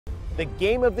The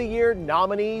Game of the Year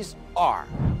nominees are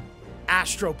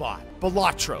Astrobot,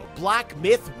 Balatro, Black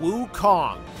Myth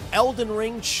Wukong, Elden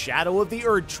Ring Shadow of the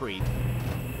Erdtree,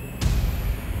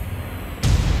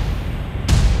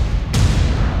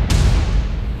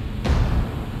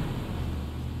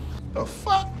 The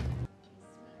fuck?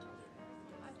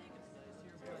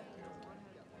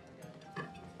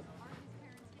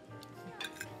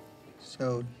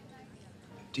 So,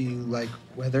 do you like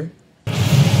weather?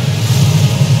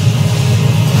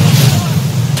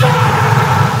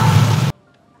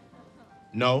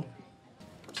 No.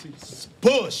 See, this is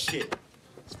bullshit.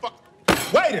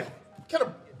 It's Waiter, can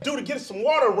a dude get us some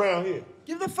water around here?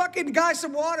 Give the fucking guy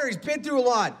some water. He's been through a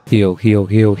lot. Heal, heal,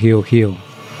 heal, heal, heal.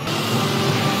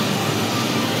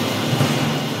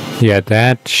 Yeah,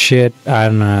 that shit, I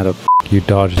don't know how the f you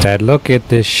dodged that. Look at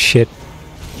this shit.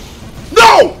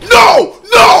 No! No!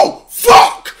 No!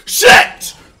 Fuck!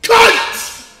 Shit!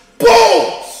 Cunt!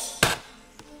 Balls!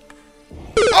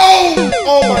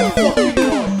 Oh my fucking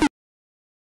God!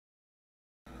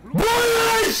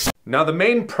 Now the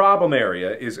main problem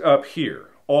area is up here.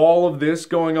 All of this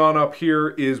going on up here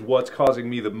is what's causing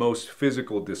me the most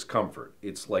physical discomfort.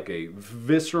 It's like a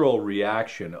visceral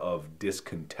reaction of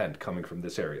discontent coming from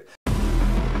this area.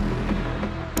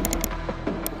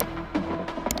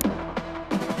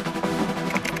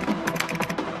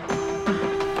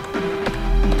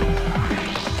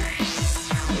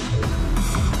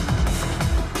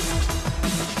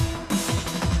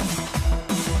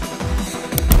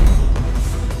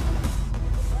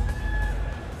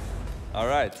 All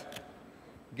right.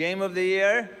 Game of the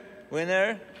Year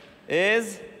winner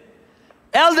is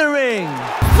Elden Ring.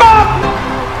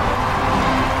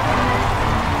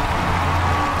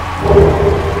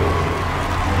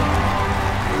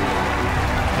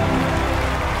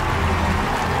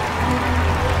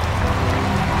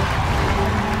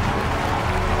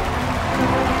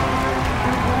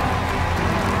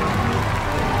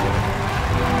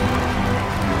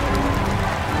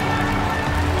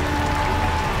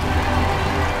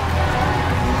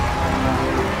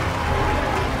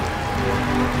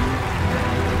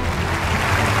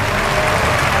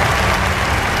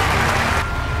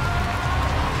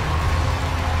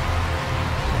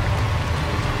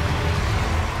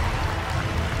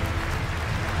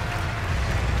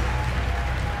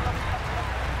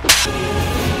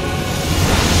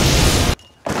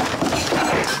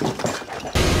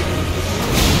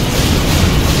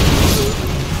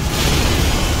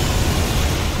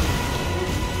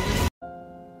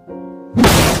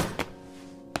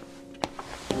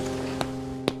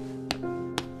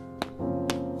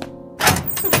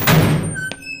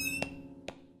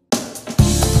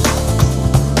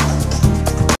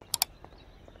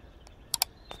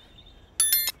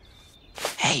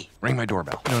 Hey, ring my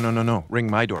doorbell. No. Ring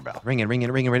my doorbell. Ring it.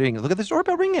 Look at this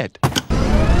doorbell. Ring it.